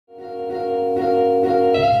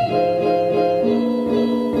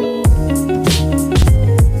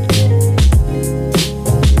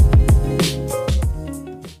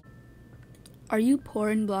poor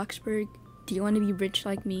in Bloxburg? Do you want to be rich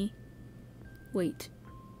like me? Wait,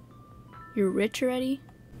 you're rich already?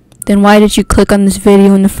 Then why did you click on this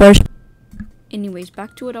video in the first? Anyways,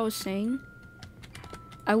 back to what I was saying.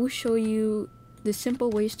 I will show you the simple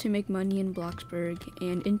ways to make money in Bloxburg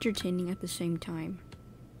and entertaining at the same time.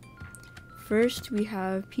 First, we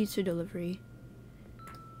have pizza delivery,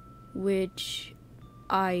 which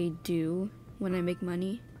I do when I make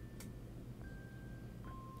money.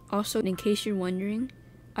 Also, in case you're wondering,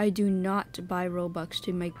 I do not buy Robux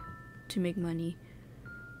to make money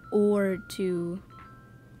or to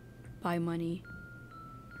buy money.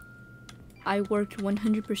 I worked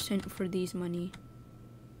 100% for these money.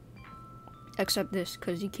 Except this,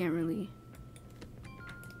 because you can't really.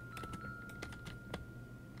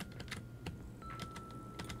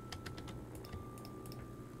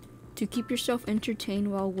 To keep yourself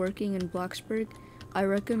entertained while working in Bloxburg, I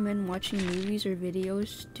recommend watching movies or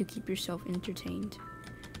videos to keep yourself entertained.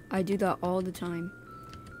 I do that all the time.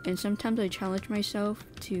 And sometimes I challenge myself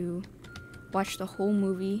to watch the whole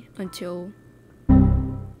movie until,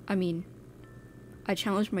 I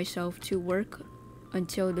challenge myself to work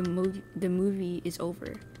until the movie is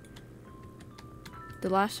over. The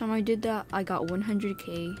last time I did that, I got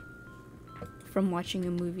 100K from watching a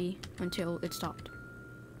movie until it stopped.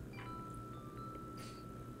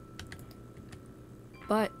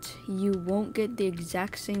 But you won't get the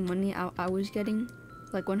exact same money I was getting,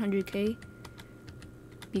 like 100K,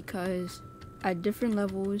 because at different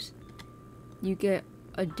levels, you get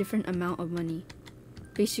a different amount of money.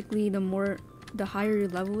 Basically, the higher your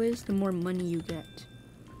level is, the more money you get.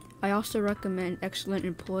 I also recommend Excellent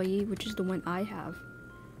Employee, which is the one I have,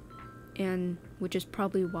 and which is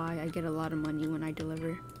probably why I get a lot of money when I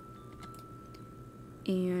deliver.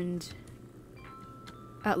 And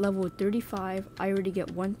at level 35, I already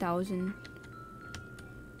get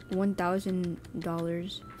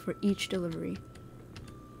 $1,000 for each delivery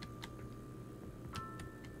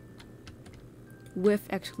with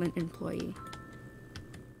Excellent Employee.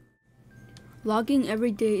 Logging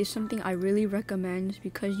every day is something I really recommend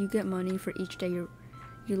because you get money for each day you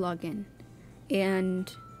log in.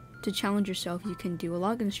 And to challenge yourself, you can do a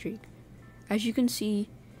login streak. As you can see,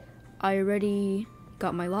 I already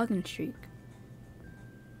got my login streak.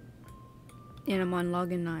 And I'm on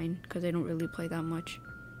login 9 because I don't really play that much.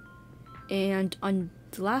 And on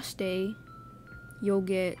the last day, you'll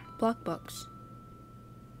get Bloxburg.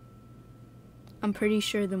 I'm pretty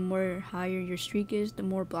sure the more higher your streak is, the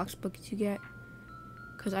more Bloxburg you get.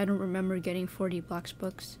 Because I don't remember getting 40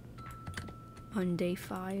 Bloxburg on day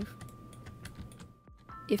 5.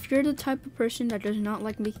 If you're the type of person that does not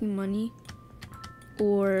like making money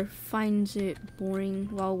or finds it boring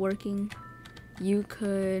while working, you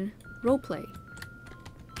could roleplay.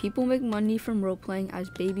 People make money from roleplaying as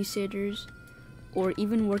babysitters or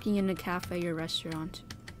even working in a cafe or restaurant.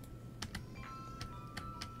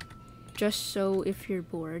 Just so if you're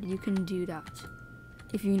bored, you can do that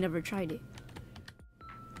if you never tried it.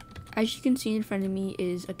 As you can see in front of me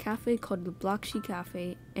is a cafe called the Bloxburg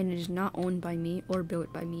Cafe, and it is not owned by me or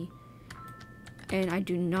built by me. And I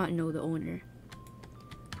do not know the owner.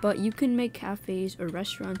 But you can make cafes or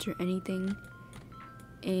restaurants or anything,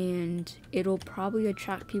 and it'll probably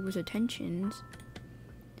attract people's attentions.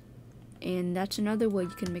 And that's another way you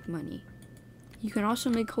can make money. You can also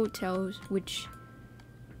make hotels, which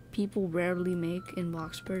people rarely make in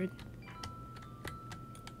Bloxburg,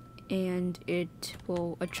 and it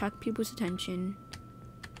will attract people's attention,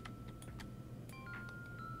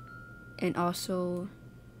 and also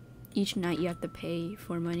each night you have to pay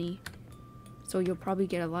for money, so you'll probably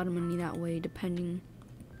get a lot of money that way depending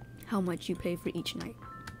how much you pay for each night.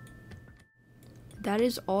 That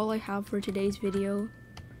is all I have for today's video.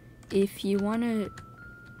 If you want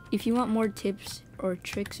more tips or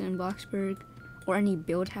tricks in Bloxburg or any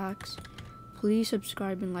build hacks, please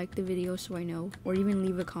subscribe and like the video so I know, or even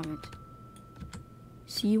leave a comment.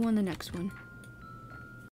 See you on the next one.